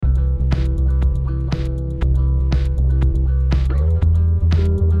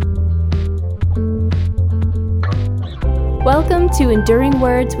Welcome to Enduring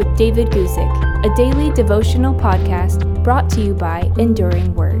Words with David Guzik, a daily devotional podcast brought to you by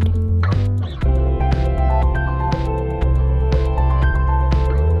Enduring Word.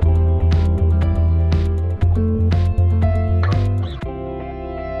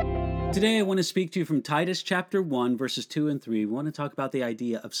 Today I want to speak to you from Titus chapter 1, verses 2 and 3. We want to talk about the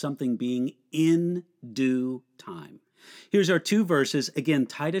idea of something being in due time. Here's our two verses. Again,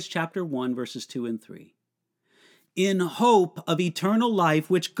 Titus chapter 1, verses 2 and 3. In hope of eternal life,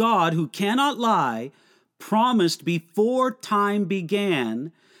 which God, who cannot lie, promised before time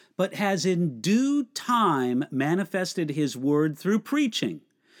began, but has in due time manifested his word through preaching,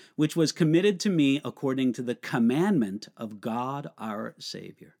 which was committed to me according to the commandment of God our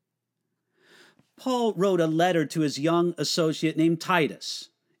Savior. Paul wrote a letter to his young associate named Titus,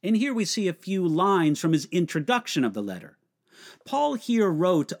 and here we see a few lines from his introduction of the letter. Paul here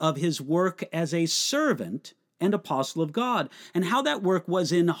wrote of his work as a servant and apostle of God, and how that work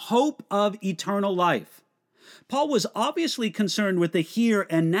was in hope of eternal life. Paul was obviously concerned with the here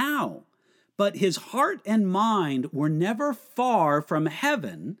and now, but his heart and mind were never far from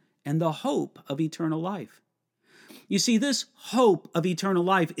heaven and the hope of eternal life. You see, this hope of eternal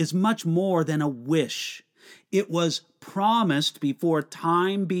life is much more than a wish. It was promised before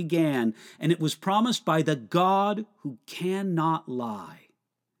time began, and it was promised by the God who cannot lie.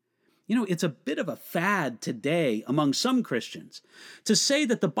 You know, it's a bit of a fad today among some Christians to say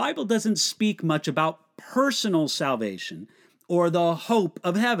that the Bible doesn't speak much about personal salvation or the hope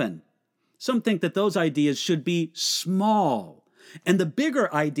of heaven. Some think that those ideas should be small, and the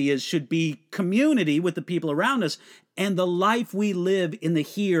bigger ideas should be community with the people around us and the life we live in the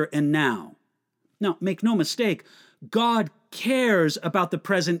here and now. Now, make no mistake, God cares about the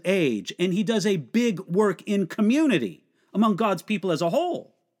present age, and he does a big work in community among God's people as a whole.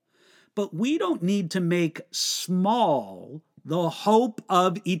 But we don't need to make small the hope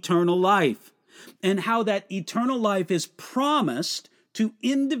of eternal life and how that eternal life is promised to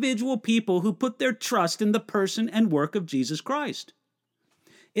individual people who put their trust in the person and work of Jesus Christ.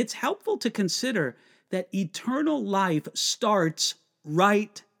 It's helpful to consider that eternal life starts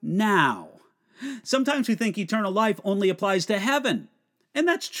right now. Sometimes we think eternal life only applies to heaven, and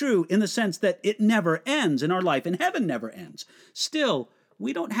that's true in the sense that it never ends, and our life in heaven never ends. Still,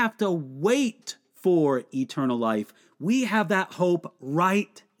 we don't have to wait for eternal life. We have that hope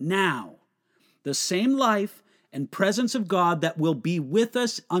right now. The same life and presence of God that will be with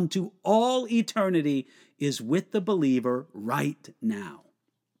us unto all eternity is with the believer right now.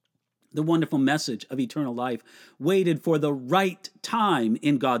 The wonderful message of eternal life waited for the right time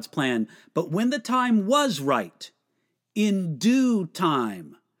in God's plan, but when the time was right, in due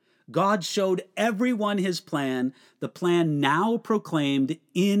time, God showed everyone his plan, the plan now proclaimed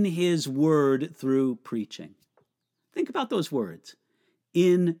in his word through preaching. Think about those words.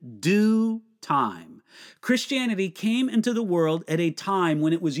 In due time. Christianity came into the world at a time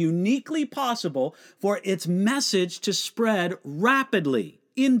when it was uniquely possible for its message to spread rapidly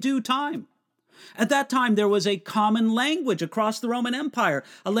in due time. At that time, there was a common language across the Roman Empire,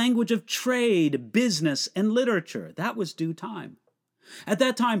 a language of trade, business, and literature. That was due time. At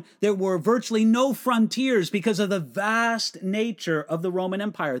that time, there were virtually no frontiers because of the vast nature of the Roman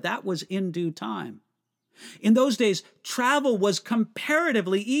Empire. That was in due time. In those days, travel was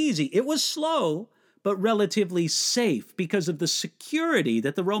comparatively easy. It was slow, but relatively safe because of the security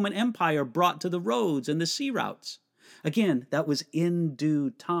that the Roman Empire brought to the roads and the sea routes. Again, that was in due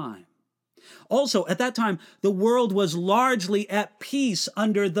time. Also, at that time, the world was largely at peace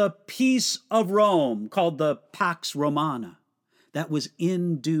under the peace of Rome, called the Pax Romana. That was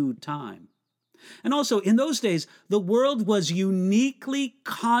in due time. And also, in those days, the world was uniquely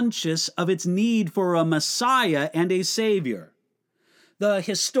conscious of its need for a Messiah and a Savior. The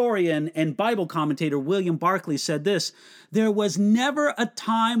historian and Bible commentator William Barclay said this: "There was never a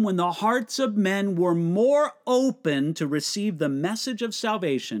time when the hearts of men were more open to receive the message of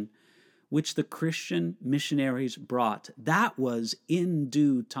salvation which the Christian missionaries brought." That was in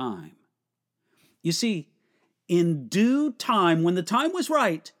due time. You see, in due time, when the time was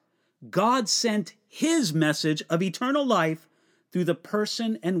right, God sent his message of eternal life through the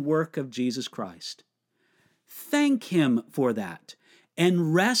person and work of Jesus Christ. Thank him for that,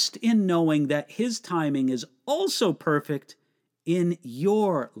 and rest in knowing that his timing is also perfect in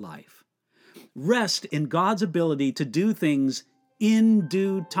your life. Rest in God's ability to do things in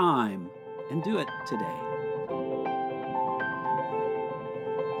due time, and do it today.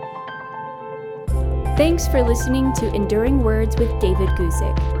 Thanks for listening to Enduring Words with David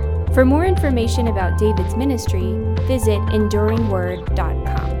Guzik. For more information about David's ministry, visit enduringword.org.